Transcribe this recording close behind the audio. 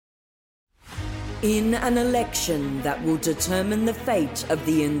In an election that will determine the fate of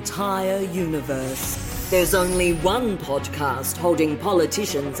the entire universe, there's only one podcast holding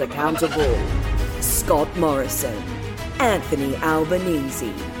politicians accountable. Scott Morrison, Anthony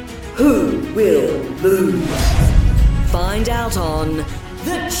Albanese. Who will lose? Find out on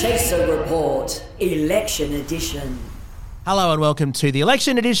The Chaser Report, Election Edition. Hello and welcome to the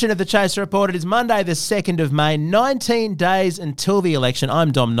election edition of the Chaser Report. It is Monday the 2nd of May, 19 days until the election.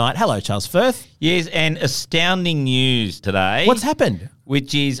 I'm Dom Knight. Hello, Charles Firth. Yes, and astounding news today. What's happened?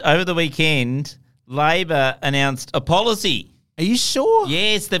 Which is, over the weekend, Labor announced a policy. Are you sure?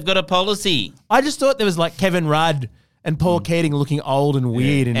 Yes, they've got a policy. I just thought there was like Kevin Rudd and Paul Keating looking old and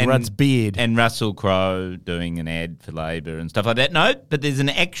weird in Rudd's beard. And Russell Crowe doing an ad for Labor and stuff like that. No, but there's an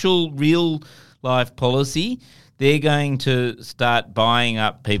actual real-life policy. They're going to start buying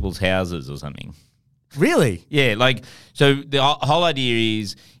up people's houses or something. Really? Yeah, so the whole idea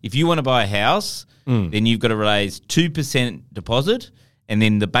is if you want to buy a house, then you've got to raise 2% deposit, and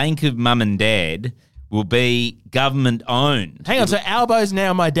then the bank of mum and dad will be government owned. Hang on, so Albo's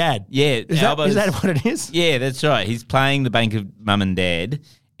now my dad? Yeah. Is that what it is? Yeah, that's right. He's playing the bank of mum and dad,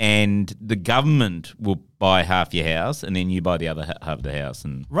 and the government will buy half your house, and then you buy the other half of the house.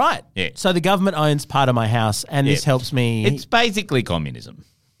 And Right. Yeah. So the government owns part of my house, and this helps me. It's basically communism.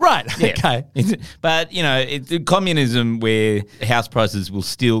 Right. Yeah. Okay. But, it's communism where house prices will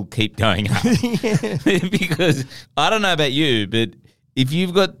still keep going up. Because I don't know about you, but if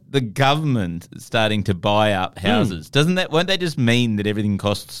you've got the government starting to buy up houses, won't they just mean that everything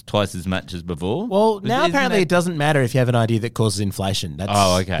costs twice as much as before? Well, now apparently it doesn't matter if you have an idea that causes inflation.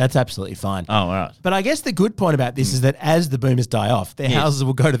 Okay. That's absolutely fine. Oh, all right. But I guess the good point about this is that as the boomers die off, their houses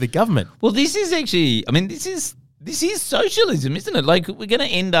will go to the government. Well, this is actually, this is socialism, isn't it? Like, we're going to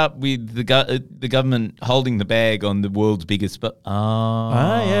end up with the government holding the bag on the world's biggest... yeah.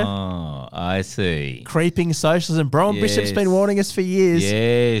 I see. Creeping socialism. Bron Bishop's been warning us for years.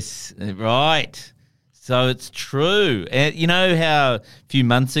 Yes, right. So it's true. You know how a few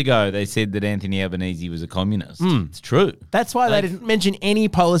months ago they said that Anthony Albanese was a communist? It's true. That's why they didn't mention any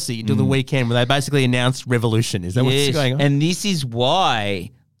policy until the weekend where they basically announced revolution. Is that what's going on? And this is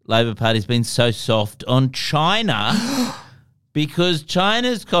why Labor Party's been so soft on China because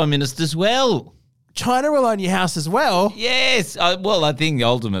China's communist as well. China will own your house as well. Yes. I think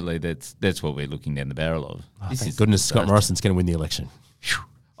ultimately that's what we're looking down the barrel of. Thank goodness Scott Morrison's going to win the election.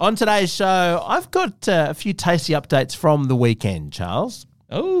 On today's show, I've got a few tasty updates from the weekend, Charles.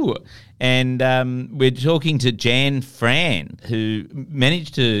 Oh, and we're talking to Fran, who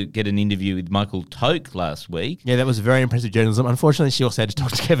managed to get an interview with Michael Toke last week. Yeah, that was very impressive journalism. Unfortunately, she also had to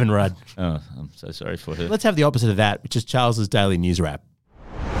talk to Kevin Rudd. Oh, I'm so sorry for her. Let's have the opposite of that, which is Charles's daily news wrap.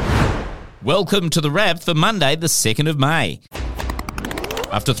 Welcome to the wrap for Monday, the 2nd of May.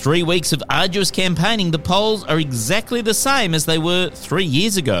 After 3 weeks of arduous campaigning, the polls are exactly the same as they were 3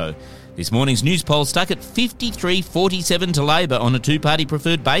 years ago. This morning's news poll stuck at 53-47 to Labor on a two-party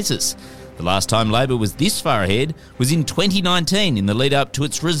preferred basis. The last time Labor was this far ahead was in 2019 in the lead-up to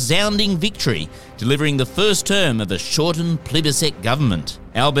its resounding victory, delivering the first term of a shortened plebiscite government.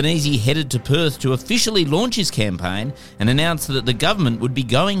 Albanese headed to Perth to officially launch his campaign and announced that the government would be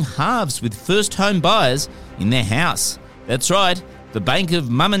going halves with first home buyers in their house. That's right, the bank of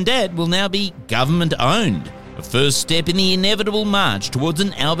mum and dad will now be government-owned. A first step in the inevitable march towards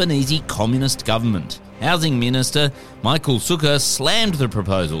an Albanese communist government. Housing Minister Michael Sukkar slammed the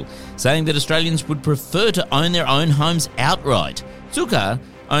proposal, saying that Australians would prefer to own their own homes outright. Sukkar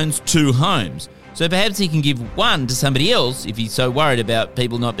owns 2 homes, so perhaps he can give one to somebody else if he's so worried about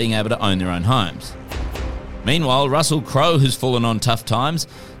people not being able to own their own homes. Meanwhile, Russell Crowe has fallen on tough times,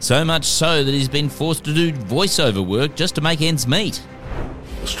 so much so that he's been forced to do voiceover work just to make ends meet.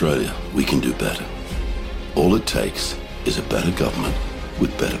 Australia, we can do better. All it takes is a better government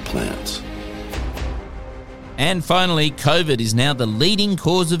with better plans. And finally, COVID is now the leading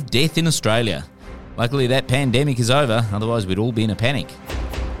cause of death in Australia. Luckily, that pandemic is over, otherwise we'd all be in a panic.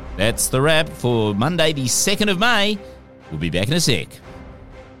 That's the wrap for Monday, the 2nd of May. We'll be back in a sec.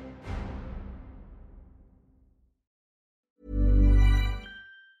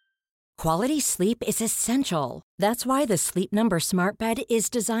 Quality sleep is essential. That's why the Sleep Number Smart Bed is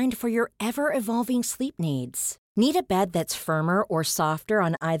designed for your ever-evolving sleep needs. Need a bed that's firmer or softer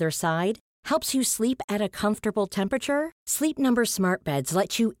on either side? Helps you sleep at a comfortable temperature? Sleep Number Smart Beds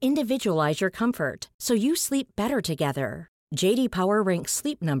let you individualize your comfort so you sleep better together. JD Power ranks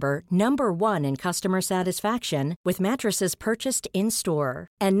Sleep Number number 1 in customer satisfaction with mattresses purchased in-store.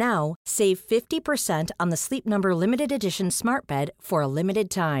 And now, save 50% on the Sleep Number Limited Edition Smart Bed for a limited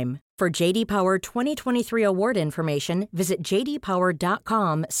time. For JD Power 2023 award information, visit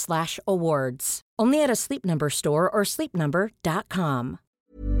jdpower.com/awards. Only at a Sleep Number store or sleepnumber.com.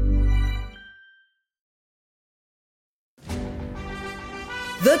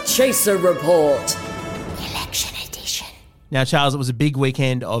 The Chaser Report. Election edition. Now, Charles, it was a big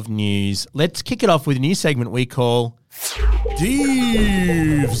weekend of news. Let's kick it off with a new segment we call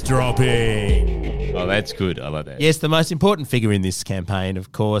Eavesdropping. Oh, that's good. I like that. Yes, the most important figure in this campaign,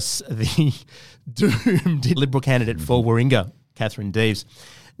 of course, the doomed Liberal candidate for Warringah, Catherine Deves.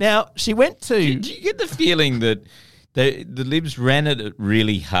 Now, she went to... Do you get the feeling that the Libs ran at it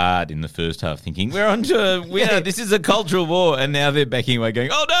really hard in the first half, thinking, we're on to a winner, this is a cultural war, and now they're backing away going,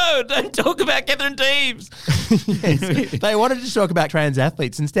 oh no, don't talk about Catherine Deves. Yes, they wanted to talk about trans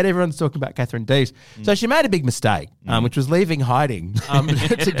athletes. Instead, everyone's talking about Catherine Deves. So she made a big mistake, which was leaving hiding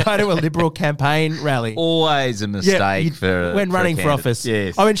to go to a Liberal campaign rally. Always a mistake when running for office.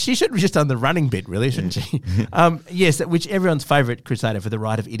 Yes. I mean, she should have just done the running bit, really, shouldn't she? Yes, which everyone's favourite crusader for the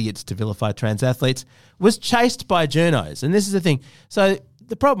right of idiots to vilify trans athletes was chased by journos. And this is the thing. So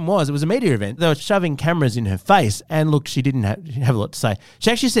the problem was it was a media event. They were shoving cameras in her face. And look, she didn't have a lot to say.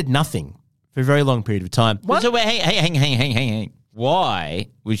 She actually said nothing for a very long period of time. So wait, hang. Why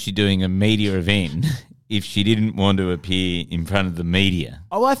was she doing a media event if she didn't want to appear in front of the media?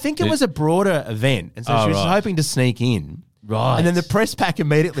 Oh, I think it was a broader event. And so she was hoping to sneak in. Right. And then the press pack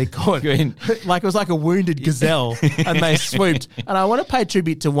immediately caught, like it was like a wounded gazelle, and they swooped. And I want to pay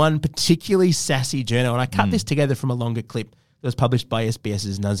tribute to one particularly sassy journal, and I cut this together from a longer clip that was published by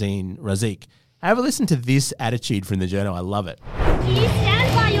SBS's Nazeen Razik. Have a listen to this attitude from the journal. I love it. Do you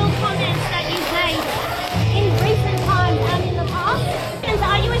stand by your comments that you've made in recent times and in the past? And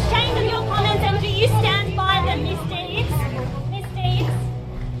are you ashamed of your comments, and do you stand by them, Miss Deves? Miss Deves?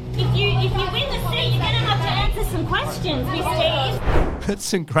 If you win the seat, you're going to have to answer some questions, Miss Deves. That's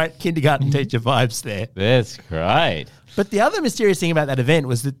some great kindergarten teacher vibes there. That's great. But the other mysterious thing about that event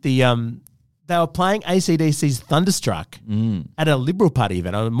was that they were playing AC/DC's Thunderstruck at a Liberal Party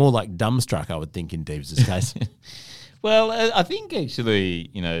event. More like Dumbstruck, I would think, in Deves' case. Well, I think actually,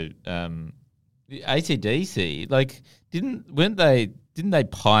 the AC/DC, didn't they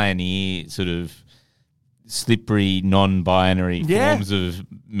pioneer sort of slippery, non-binary forms of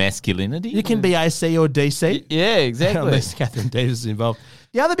masculinity? You can be AC or DC. Yeah, exactly. Unless Catherine Deves is involved.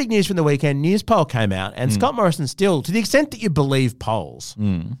 The other big news from the weekend, news poll came out, and Scott Morrison still, to the extent that you believe polls,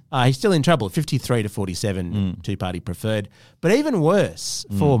 he's still in trouble, 53 to 47, two-party preferred. But even worse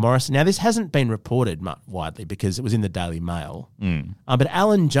for Morrison. Now, this hasn't been reported widely because it was in the Daily Mail, but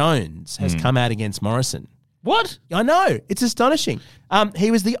Alan Jones has come out against Morrison. What? I know. It's astonishing. He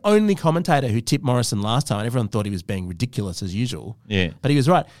was the only commentator who tipped Morrison last time, and everyone thought he was being ridiculous as usual. Yeah. But he was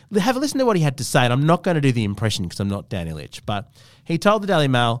right. Have a listen to what he had to say, and I'm not going to do the impression because I'm not Daniel Itch, but he told the Daily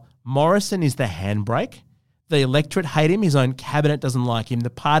Mail, Morrison is the handbrake. The electorate hate him. His own cabinet doesn't like him.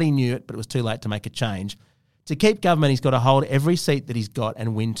 The party knew it, but it was too late to make a change. To keep government, he's got to hold every seat that he's got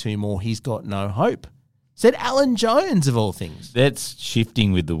and win 2 more. He's got no hope. Said Alan Jones, of all things. That's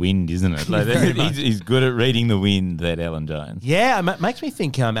shifting with the wind, isn't it? He's good at reading the wind, that Alan Jones. Yeah, it makes me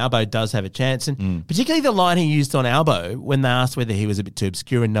think Albo does have a chance. And particularly the line he used on Albo when they asked whether he was a bit too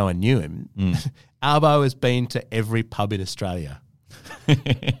obscure and no one knew him. Albo has been to every pub in Australia.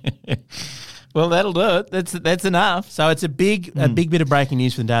 Well, that'll do it. That's enough. So it's a big bit of breaking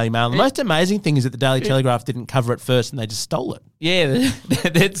news from the Daily Mail. The most amazing thing is that the Daily Telegraph didn't cover it first and they just stole it. Yeah,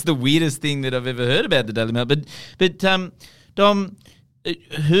 that's the weirdest thing that I've ever heard about the Daily Mail. But Dom,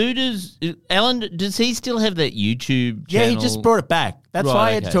 does he still have that YouTube channel? Yeah, he just brought it back. That's why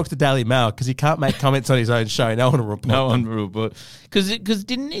I had to talk to the Daily Mail, because he can't make comments on his own show. No one will report. Because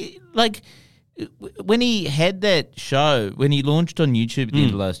didn't he, when he had that show, when he launched on YouTube at the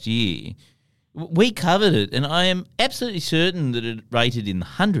end of last year, we covered it, and I am absolutely certain that it rated in the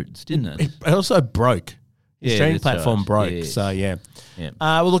hundreds, didn't it? It also broke. His streaming platform broke. Yes. So, yeah.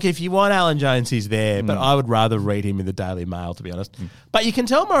 Well, look, if you want Alan Jones, he's there, but I would rather read him in the Daily Mail, to be honest. But you can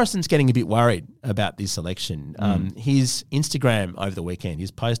tell Morrison's getting a bit worried about this election. His Instagram over the weekend, his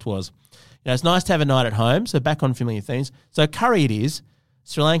post was, it's nice to have a night at home, so back on familiar themes. So curry it is,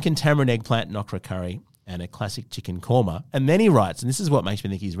 Sri Lankan tamarind eggplant nokra curry, and a classic chicken korma. And then he writes, and this is what makes me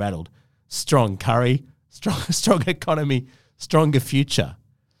think he's rattled, strong curry, strong economy, stronger future.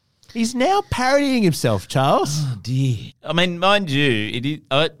 He's now parodying himself, Charles. Oh, dear. I mean, mind you, it is,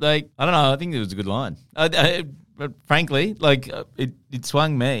 I don't know, I think it was a good line. frankly, like it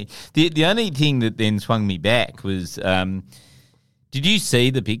swung me. The only thing that then swung me back was, did you see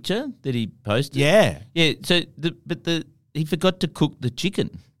the picture that he posted? Yeah. Yeah. So he forgot to cook the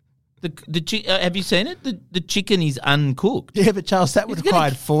chicken. Have you seen it? The chicken is uncooked. Yeah, but Charles, that would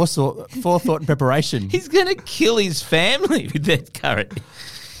require forethought and preparation. He's going to kill his family with that curry.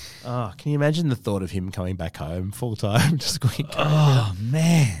 Oh, can you imagine the thought of him coming back home full time? Just going, oh,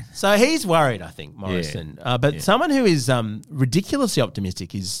 man. So he's worried, I think, Morrison. Yeah. But someone who is ridiculously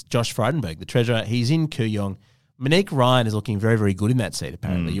optimistic is Josh Frydenberg, the treasurer. He's in Kooyong. Monique Ryan is looking very, very good in that seat,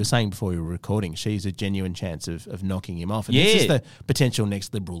 apparently. You were saying before we were recording, she's a genuine chance of knocking him off. And this is the potential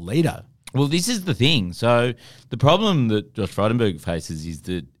next Liberal leader. Well, this is the thing. So the problem that Josh Frydenberg faces is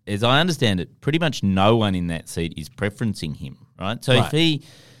that, as I understand it, pretty much no one in that seat is preferencing him, right? So if he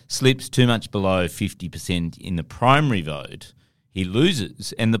slips too much below 50% in the primary vote, he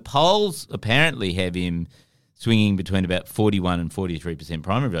loses. And the polls apparently have him swinging between about 41 and 43%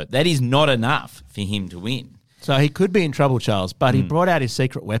 primary vote. That is not enough for him to win. So he could be in trouble, Charles, but he brought out his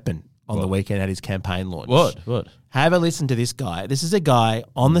secret weapon on the weekend at his campaign launch. What? Have a listen to this guy. This is a guy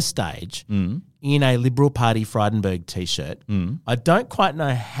on the stage in a Liberal Party Frydenberg T-shirt. I don't quite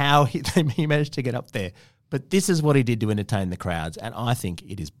know how he managed to get up there, but this is what he did to entertain the crowds, and I think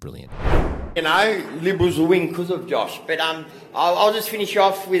it is brilliant. You know, Liberals will win because of Josh, but I'll just finish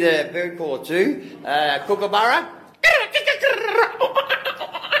off with a bird call or two. Kookaburra.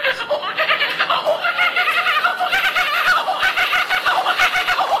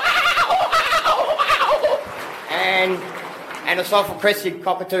 And a sulphur-crested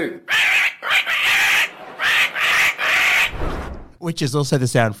cockatoo. Which is also the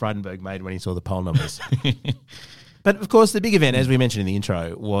sound Frydenberg made when he saw the poll numbers. But, of course, the big event, as we mentioned in the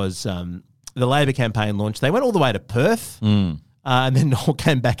intro, was the Labor campaign launch. They went all the way to Perth and then all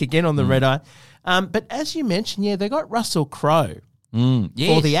came back again on the red eye. But as you mentioned, they got Russell Crowe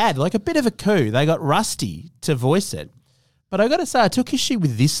for the ad, like a bit of a coup. They got Rusty to voice it. But I got to say, I took issue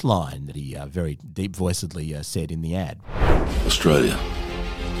with this line that he very deep-voicedly said in the ad. Australia,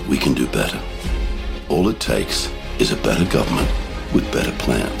 we can do better. All it takes is a better government with better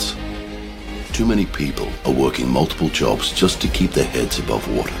plans. Too many people are working multiple jobs just to keep their heads above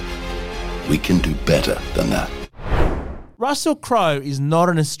water. We can do better than that. Russell Crowe is not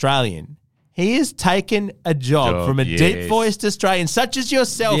an Australian. He has taken a job from a deep-voiced Australian such as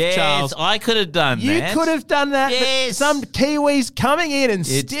yourself, Charles. Yes, I could have done that. You could have done that, but some Kiwis coming in and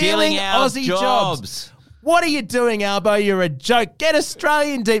stealing Aussie jobs. What are you doing, Albo? You're a joke. Get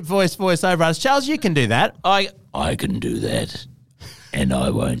Australian deep-voiced voiceover us. Charles, you can do that. I can do that, and I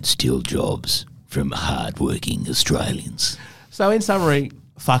won't steal jobs from hard-working Australians. So in summary,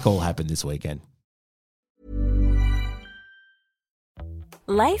 fuck all happened this weekend.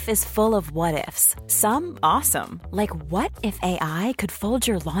 Life is full of what-ifs. Some awesome, like what if AI could fold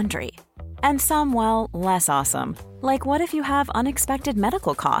your laundry? And some, well, less awesome, like what if you have unexpected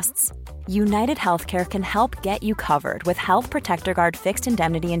medical costs? United Healthcare can help get you covered with Health Protector Guard fixed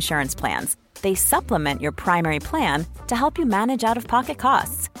indemnity insurance plans. They supplement your primary plan to help you manage out-of-pocket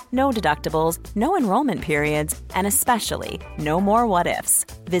costs. No deductibles, no enrollment periods, and especially no more what-ifs.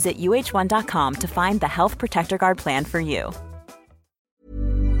 Visit uh1.com to find the Health Protector Guard plan for you.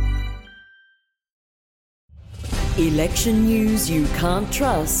 Election news you can't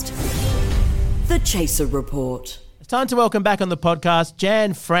trust. The Chaser Report. It's time to welcome back on the podcast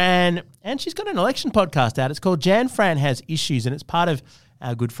Jan Fran, and she's got an election podcast out. It's called Jan Fran Has Issues, and it's part of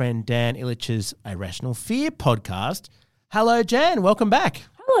our good friend Dan Illich's A Rational Fear podcast. Hello, Jan. Welcome back.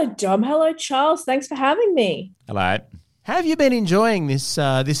 Hello, Dom. Hello, Charles. Thanks for having me. Hello. How have you been enjoying this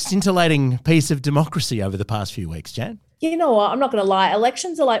this scintillating piece of democracy over the past few weeks, Jan? You know what? I'm not going to lie.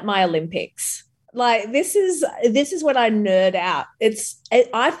 Elections are like my Olympics. Like this is when I nerd out.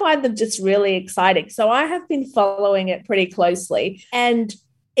 I find them just really exciting. So I have been following it pretty closely and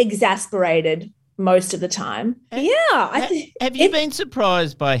exasperated most of the time. Have you been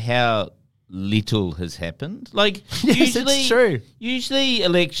surprised by how little has happened? Like yes, it's true. Usually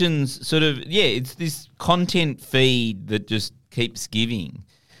elections sort of it's this content feed that just keeps giving.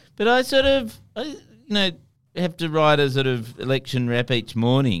 But I have to write a sort of election wrap each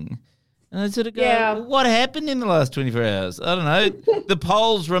morning. And I sort of go, what happened in the last 24 hours? I don't know. The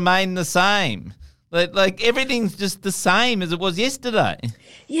polls remain the same. Like everything's just the same as it was yesterday.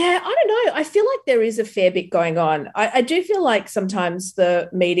 Yeah, I don't know. I feel like there is a fair bit going on. I do feel like sometimes the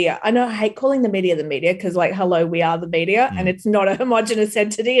media, I know I hate calling the media because like, hello, we are the media and it's not a homogenous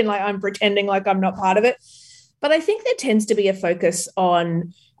entity and like I'm pretending like I'm not part of it. But I think there tends to be a focus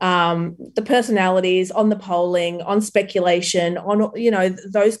on the personalities, on the polling, on speculation, on,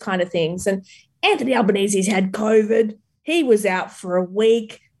 those kind of things. And Anthony Albanese's had COVID. He was out for a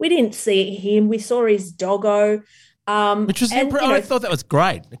week. We didn't see him. We saw his doggo. Which was I thought that was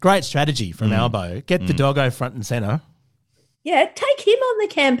great. A great strategy from Albo. Get the doggo front and centre. Yeah, take him on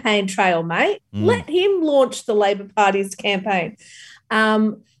the campaign trail, mate. Let him launch the Labor Party's campaign.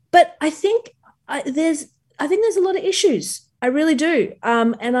 But I think there's a lot of issues. I really do.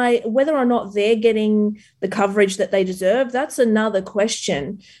 And whether or not they're getting the coverage that they deserve, that's another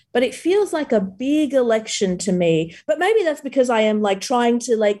question. But it feels like a big election to me. But maybe that's because I am like trying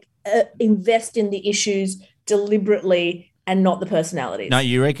to invest in the issues deliberately and not the personalities. No,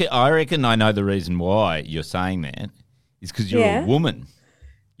 I reckon I know the reason why you're saying that is because you're a woman.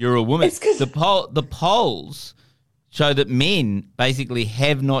 You're a woman. The polls show that men basically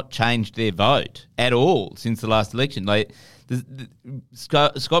have not changed their vote at all since the last election. Like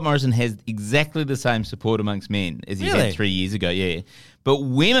Scott Morrison has exactly the same support amongst men as he had 3 years ago. Yeah, but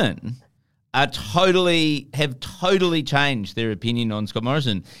women have totally changed their opinion on Scott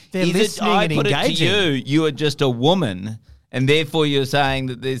Morrison. They're listening and engaging. I put it to you are just a woman, and therefore you're saying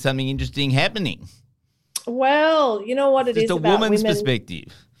that there's something interesting happening. Well, you know what it is about women. Just a woman's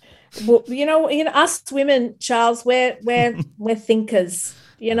perspective. Well, you know, us women, Charles, we're thinkers.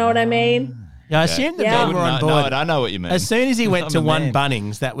 You know what I mean? Yeah, I assume the men were on board. I know what you mean. As soon as he went to one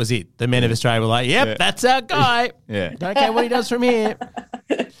Bunnings, that was it. The men of Australia were like, yep, that's our guy. Don't care what he does from here.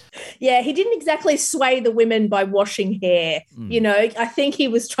 Yeah, he didn't exactly sway the women by washing hair. You know, I think he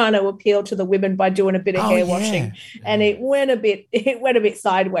was trying to appeal to the women by doing a bit of hair washing, and it went a bit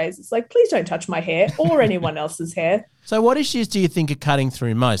sideways. It's like, please don't touch my hair or anyone else's hair. So, what issues do you think are cutting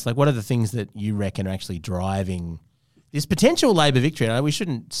through most? Like, what are the things that you reckon are actually driving this potential Labor victory? I know we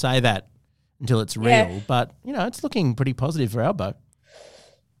shouldn't say that until it's real, but you know, it's looking pretty positive for Albo.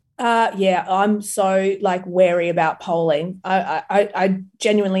 I'm so wary about polling. I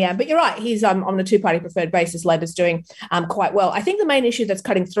genuinely am. But you're right. He's on the two-party preferred basis. Labor's doing quite well. I think the main issue that's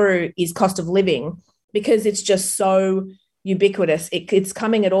cutting through is cost of living, because it's just so ubiquitous. It's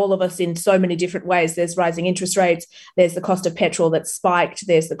coming at all of us in so many different ways. There's rising interest rates. There's the cost of petrol that's spiked.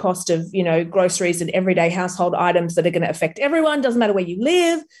 There's the cost of, groceries and everyday household items that are going to affect everyone. Doesn't matter where you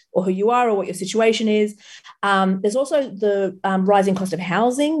live or who you are or what your situation is. There's also the rising cost of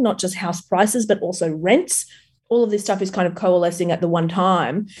housing, not just house prices, but also rents. All of this stuff is kind of coalescing at the one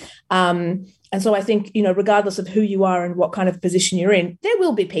time. And so I think, regardless of who you are and what kind of position you're in, there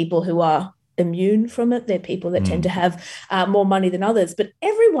will be people who are immune from it. They're people that tend to have more money than others, but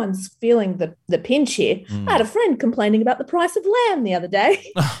everyone's feeling the pinch here. I had a friend complaining about the price of lamb the other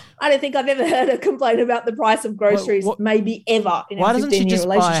day. I don't think I've ever heard her complain about the price of groceries, maybe ever. Why doesn't she just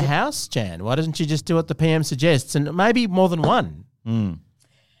buy a house, Jan? Why doesn't she just do what the PM suggests, and maybe more than one?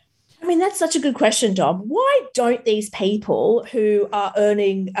 I mean, that's such a good question, Dom. Why don't these people who are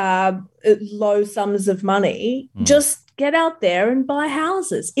earning low sums of money just get out there and buy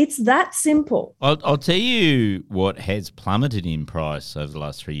houses? It's that simple. I'll tell you what has plummeted in price over the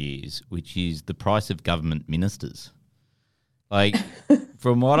last 3 years, which is the price of government ministers.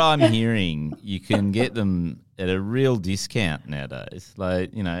 From what I'm hearing, you can get them at a real discount nowadays.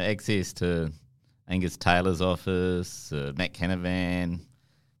 Access to Angus Taylor's office, Matt Canavan.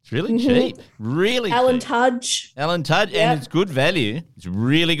 It's really cheap. Really Alan cheap. Tudge. And it's good value. It's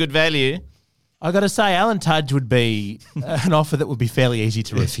really good value. I got to say, Alan Tudge would be an offer that would be fairly easy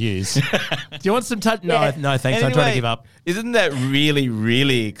to refuse. Do you want some Tudge? No, thanks. Anyway, I'm trying to give up. Isn't that really,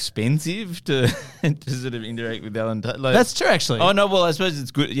 really expensive to sort of interact with Alan Tudge? That's true, actually. Oh, no, well, I suppose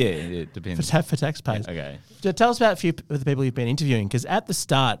it's good. Yeah, it depends. For taxpayers. Okay. Tell us about a few of the people you've been interviewing, because at the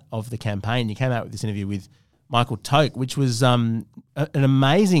start of the campaign, you came out with this interview with Michael Toke, which was an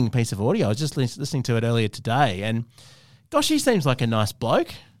amazing piece of audio. I was just listening to it earlier today, and gosh, he seems like a nice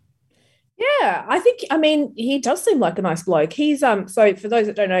bloke. Yeah, he does seem like a nice bloke. He's so for those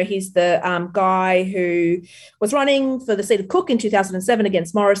that don't know, he's the guy who was running for the seat of Cook in 2007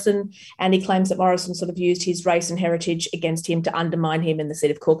 against Morrison, and he claims that Morrison sort of used his race and heritage against him to undermine him in the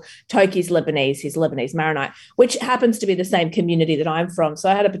seat of Cook. Toke is Lebanese, he's Lebanese Maronite, which happens to be the same community that I'm from. So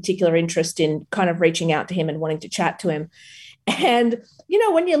I had a particular interest in kind of reaching out to him and wanting to chat to him. And,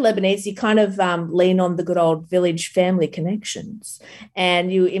 when you're Lebanese, you kind of lean on the good old village family connections,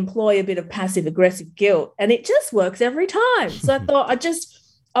 and you employ a bit of passive-aggressive guilt, and it just works every time. So I thought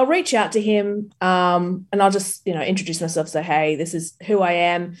I'll reach out to him and I'll just, introduce myself, say, hey, this is who I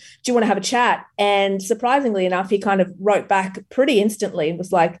am. Do you want to have a chat? And surprisingly enough, he kind of wrote back pretty instantly and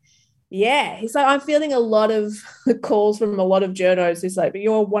was like, yeah. He's like, I'm fielding a lot of calls from a lot of journos. He's like, but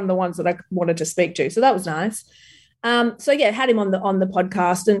you're one of the ones that I wanted to speak to. So that was nice. Had him on the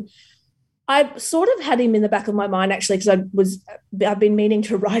podcast, and I sort of had him in the back of my mind, actually, because I've been meaning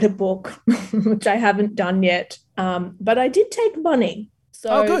to write a book, which I haven't done yet. But I did take money.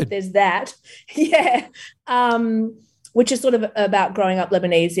 So good. There's that. Yeah. Which is sort of about growing up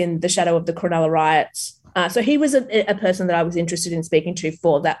Lebanese in the shadow of the Cronulla riots. So he was a person that I was interested in speaking to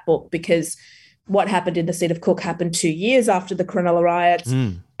for that book, because what happened in the seat of Cook happened 2 years after the Cronulla riots.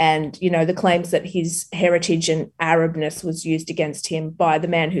 And, the claims that his heritage and Arabness was used against him by the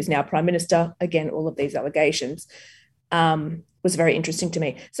man who's now Prime Minister, again, all of these allegations, was very interesting to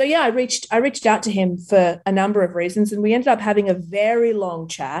me. So, yeah, I reached out to him for a number of reasons, and we ended up having a very long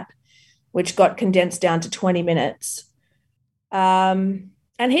chat, which got condensed down to 20 minutes. And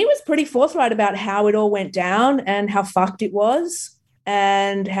he was pretty forthright about how it all went down and how fucked it was,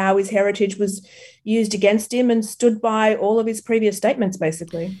 and how his heritage was used against him, and stood by all of his previous statements,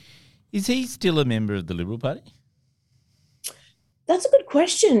 basically. Is he still a member of the Liberal Party? That's a good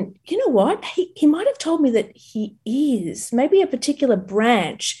question. You know what? He might have told me that he is, maybe a particular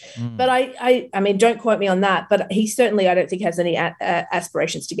branch, but I mean, don't quote me on that, but he certainly, I don't think, has any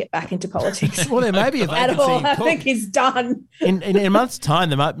aspirations to get back into politics. Well, there may be a vacancy at all. in I Cook. think he's done. In a month's time,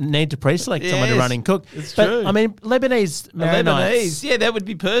 they might need to pre-select someone to run in Cook. It's but, true. I mean, Lebanese Maronites. Yeah, that would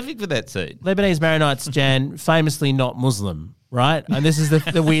be perfect for that seat. Lebanese Maronites, Jan, famously not Muslim, right? And this is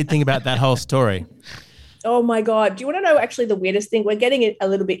the weird thing about that whole story. Oh, my God. Do you want to know actually the weirdest thing? We're getting a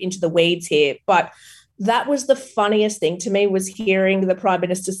little bit into the weeds here, but that was the funniest thing to me, was hearing the Prime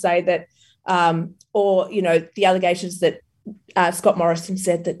Minister say that, the allegations that Scott Morrison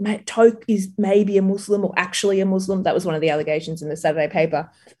said that Toke is maybe a Muslim or actually a Muslim. That was one of the allegations in the Saturday paper.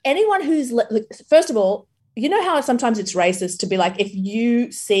 Anyone who's, first of all, you know how sometimes it's racist to be like, if you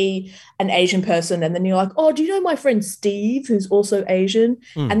see an Asian person and then you're like, oh, do you know my friend Steve, who's also Asian?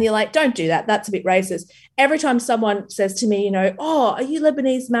 And you're like, don't do that. That's a bit racist. Every time someone says to me, oh, are you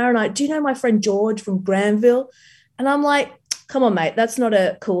Lebanese Maronite? Do you know my friend George from Granville? And I'm like, come on, mate, that's not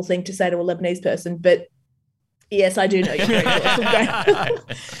a cool thing to say to a Lebanese person. But yes, I do know you very well from Granville.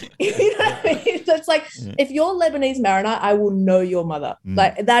 You know what I mean? So it's like, if you're Lebanese Maronite, I will know your mother.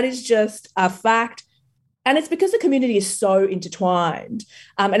 Like, that is just a fact. And it's because the community is so intertwined,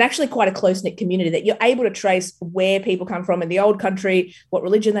 and actually quite a close-knit community, that you're able to trace where people come from in the old country, what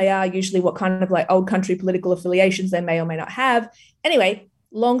religion they are, usually what kind of like old country political affiliations they may or may not have. Anyway,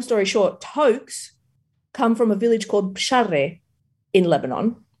 long story short, Tokes come from a village called Bsharre in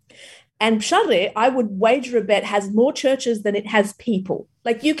Lebanon. And Bsharre, I would wager a bet, has more churches than it has people.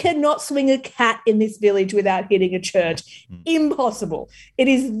 Like, you cannot swing a cat in this village without hitting a church. Impossible. It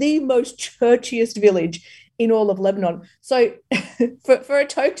is the most churchiest village in all of Lebanon. So for a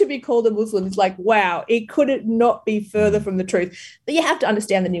Toke to be called a Muslim is like, wow, it couldn't not be further from the truth. But you have to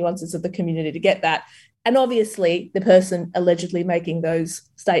understand the nuances of the community to get that. And obviously, the person allegedly making those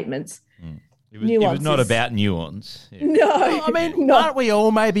statements, it was not about nuance. Yeah. No, I mean, aren't we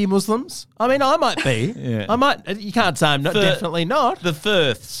all maybe Muslims? I mean, I might be. Yeah. I might. You can't say I'm not. Definitely not. The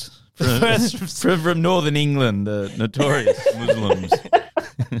Firths from Northern England, the notorious Muslims.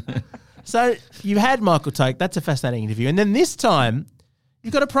 So you had Michael Toke. That's a fascinating interview. And then this time,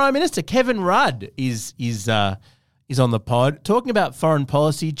 you've got a Prime Minister. Kevin Rudd is on the pod talking about foreign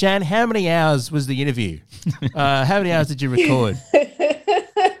policy. Jan, how many hours was the interview? How many hours did you record?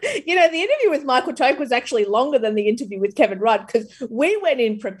 The interview with Michael Toke was actually longer than the interview with Kevin Rudd, because we went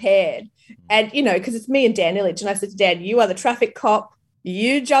in prepared, and, because it's me and Dan Illich, and I said to Dan, you are the traffic cop,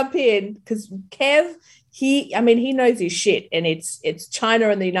 you jump in, because Kev, he knows his shit, and it's China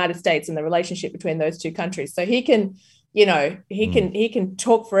and the United States and the relationship between those two countries. So he can, he can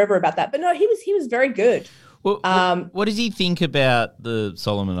talk forever about that. But no, he was very good. Well, what does he think about the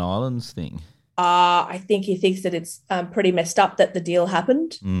Solomon Islands thing? I think he thinks that it's pretty messed up that the deal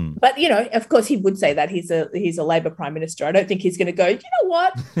happened. But, of course, he would say that he's a Labor Prime Minister. I don't think he's going to go, you know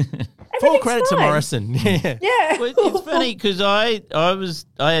what? Full credit to Morrison. Yeah. Yeah. Well, it's funny because I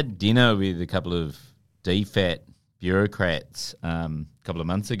had dinner with a couple of DFAT bureaucrats a couple of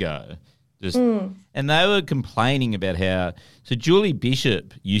months ago. And they were complaining about how – so Julie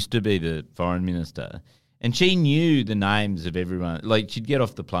Bishop used to be the Foreign Minister, and she knew the names of everyone. Like, she'd get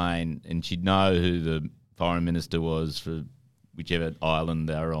off the plane and she'd know who the Foreign Minister was for whichever island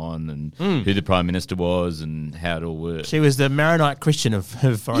they were on, and who the Prime Minister was and how it all worked. She was the Maronite Christian of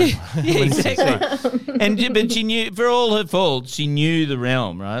foreign. Yeah, exactly. But she knew, for all her faults, she knew the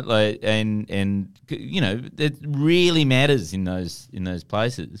realm, right? Like, and it really matters in those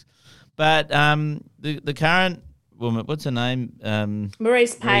places. But the current woman, what's her name?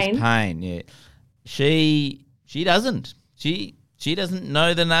 Maurice Payne. Maurice Payne, yeah. She doesn't. She doesn't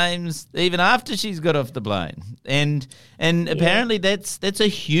know the names even after she's got off the plane. And apparently that's a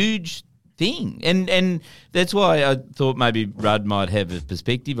huge thing. And that's why I thought maybe Rudd might have a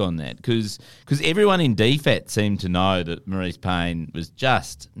perspective on that, because everyone in DFAT seemed to know that Maurice Payne was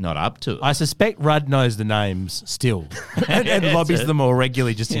just not up to it. I suspect Rudd knows the names still and lobbies them all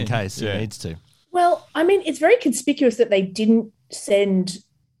regularly just in case he needs to. Well, I mean, it's very conspicuous that they didn't send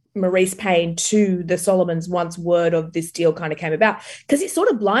Maurice Payne to the Solomons once word of this deal kind of came about, because it sort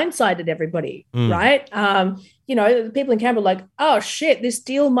of blindsided everybody, right? The people in Canberra were like, oh, shit, this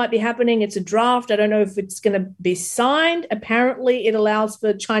deal might be happening. It's a draft. I don't know if it's going to be signed. Apparently, it allows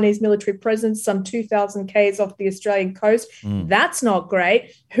for Chinese military presence some 2,000 k's off the Australian coast. That's not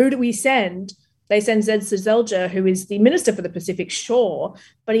great. Who do we send? They send Zed Sezelja, who is the Minister for the Pacific Shore,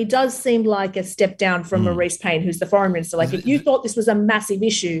 but he does seem like a step down from Maurice Payne, who's the Foreign Minister. Like, if you thought this was a massive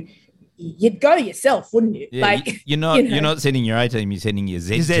issue, you'd go yourself, wouldn't you? Yeah, you're not sending your A team, you're sending your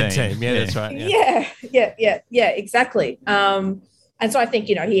Z team. Yeah, that's right. Yeah, exactly. And so I think,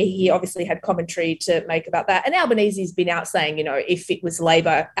 he obviously had commentary to make about that. And Albanese's been out saying, if it was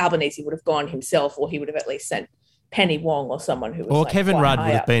Labor, Albanese would have gone himself, or he would have at least sent Penny Wong or someone who was or Kevin Rudd would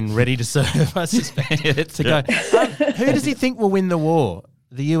have been ready to serve, I suspect, to go. Who does he think will win the war,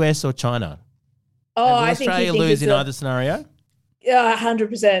 the US or China? Oh, will I think Australia lose in either scenario? Yeah,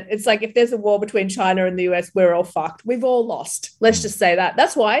 100%. It's like if there's a war between China and the US, we're all fucked. We've all lost. Let's just say that.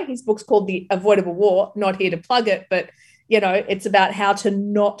 That's why his book's called The Avoidable War. Not here to plug it, but it's about how to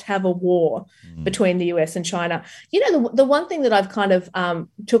not have a war between the US and China. The one thing that I've kind of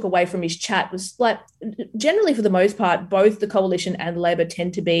took away from his chat was, like, generally for the most part, both the coalition and Labor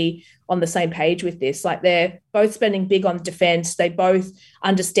tend to be on the same page with this. Like, they're both spending big on defense. They both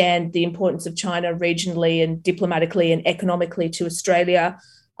understand the importance of China regionally and diplomatically and economically to Australia.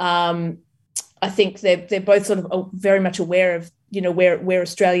 I think they're both sort of very much aware of, where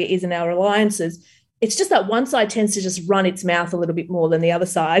Australia is in our alliances. It's just that one side tends to just run its mouth a little bit more than the other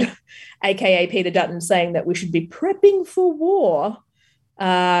side, aka Peter Dutton saying that we should be prepping for war.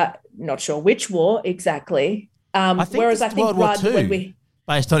 Not sure which war exactly. I think World War II,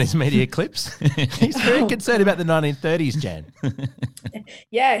 based on his media clips. He's very concerned about the 1930s, Jan.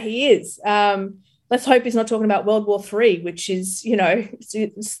 Yeah, he is. Let's hope he's not talking about World War III, which is,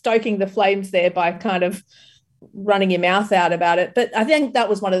 stoking the flames there by kind of running your mouth out about it. But I think that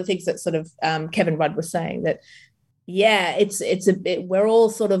was one of the things that sort of Kevin Rudd was saying, that we're all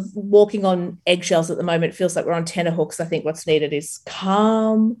sort of walking on eggshells at the moment. It feels like we're on tenterhooks. I think what's needed is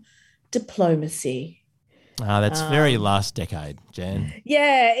calm diplomacy. That's very last decade, Jan.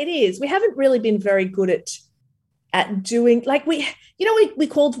 Yeah, it is. We haven't really been very good at doing, like, we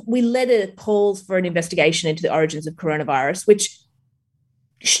led calls for an investigation into the origins of coronavirus, which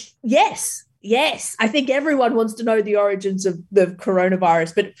Yes, I think everyone wants to know the origins of the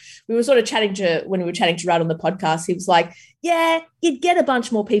coronavirus. But we were sort of when we were chatting to Rudd on the podcast, he was like, yeah, you'd get a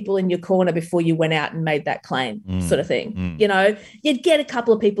bunch more people in your corner before you went out and made that claim, sort of thing. You'd get a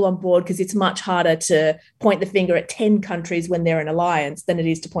couple of people on board, because it's much harder to point the finger at 10 countries when they're an alliance than it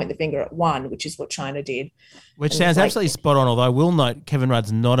is to point the finger at one, which is what China did. Which sounds absolutely spot on, although I will note Kevin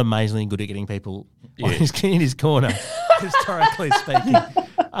Rudd's not amazingly good at getting people in his corner, historically speaking.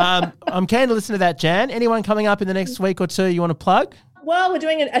 I'm keen to listen to that, Jan. Anyone coming up in the next week or two you want to plug? Well, we're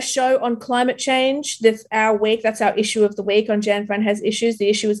doing a show on climate change this our week. That's our issue of the week on Jan Fran Has Issues. The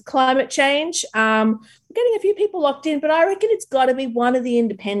issue is climate change. We're getting a few people locked in, but I reckon it's got to be one of the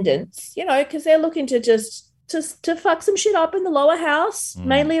independents, because they're looking to just to fuck some shit up in the lower house,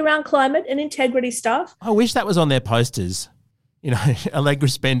 mainly around climate and integrity stuff. I wish that was on their posters. Allegra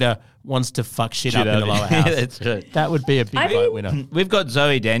Spender wants to fuck shit up in the lower house. That's right. That would be a big vote winner. We've got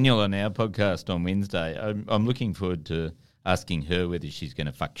Zoe Daniel on our podcast on Wednesday. I'm looking forward to asking her whether she's going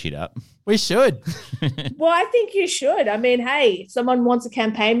to fuck shit up. We should. Well, I think you should. I mean, hey, if someone wants a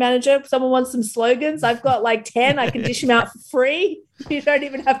campaign manager, someone wants some slogans, I've got like 10. I can dish them out for free. You don't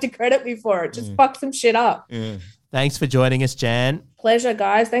even have to credit me for it. Just fuck some shit up. Yeah. Thanks for joining us, Jan. Pleasure,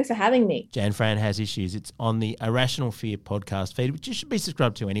 guys. Thanks for having me. Jan Fran Has Issues. It's on the Irrational Fear podcast feed, which you should be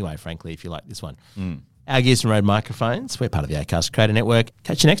subscribed to anyway, frankly, if you like this one. Our Gears and Road microphones. We're part of the Acast Creator Network.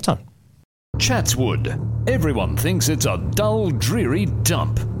 Catch you next time. Chatswood. Everyone thinks it's a dull, dreary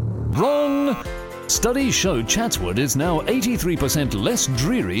dump. Wrong! Studies show Chatswood is now 83% less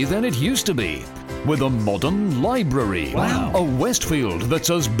dreary than it used to be. With a modern library. Wow. A Westfield that's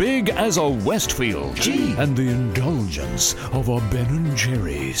as big as a Westfield. Gee. And the indulgence of a Ben &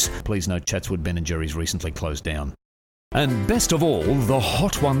 Jerry's. Please note Chatswood Ben & Jerry's recently closed down. And best of all, the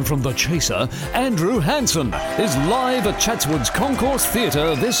hot one from The Chaser, Andrew Hansen, is live at Chatswood's Concourse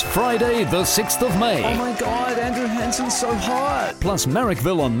Theatre this Friday, the 6th of May. Oh my God, Andrew Hansen's so hot. Plus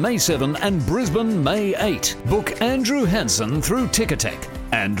Marrickville on May 7 and Brisbane May 8. Book Andrew Hansen through Ticketek.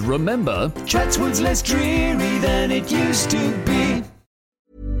 And remember, Chatswood's less dreary than it used to be.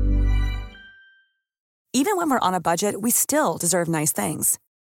 Even when we're on a budget, we still deserve nice things.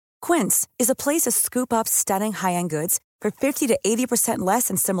 Quince is a place to scoop up stunning high-end goods for 50 to 80% less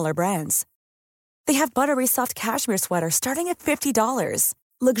than similar brands. They have buttery soft cashmere sweaters starting at $50,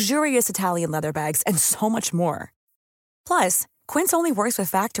 luxurious Italian leather bags, and so much more. Plus, Quince only works with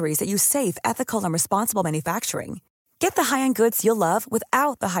factories that use safe, ethical, and responsible manufacturing. Get the high-end goods you'll love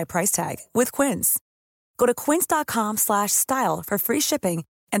without the high price tag with Quince. Go to quince.com/style for free shipping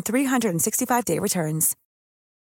and 365-day returns.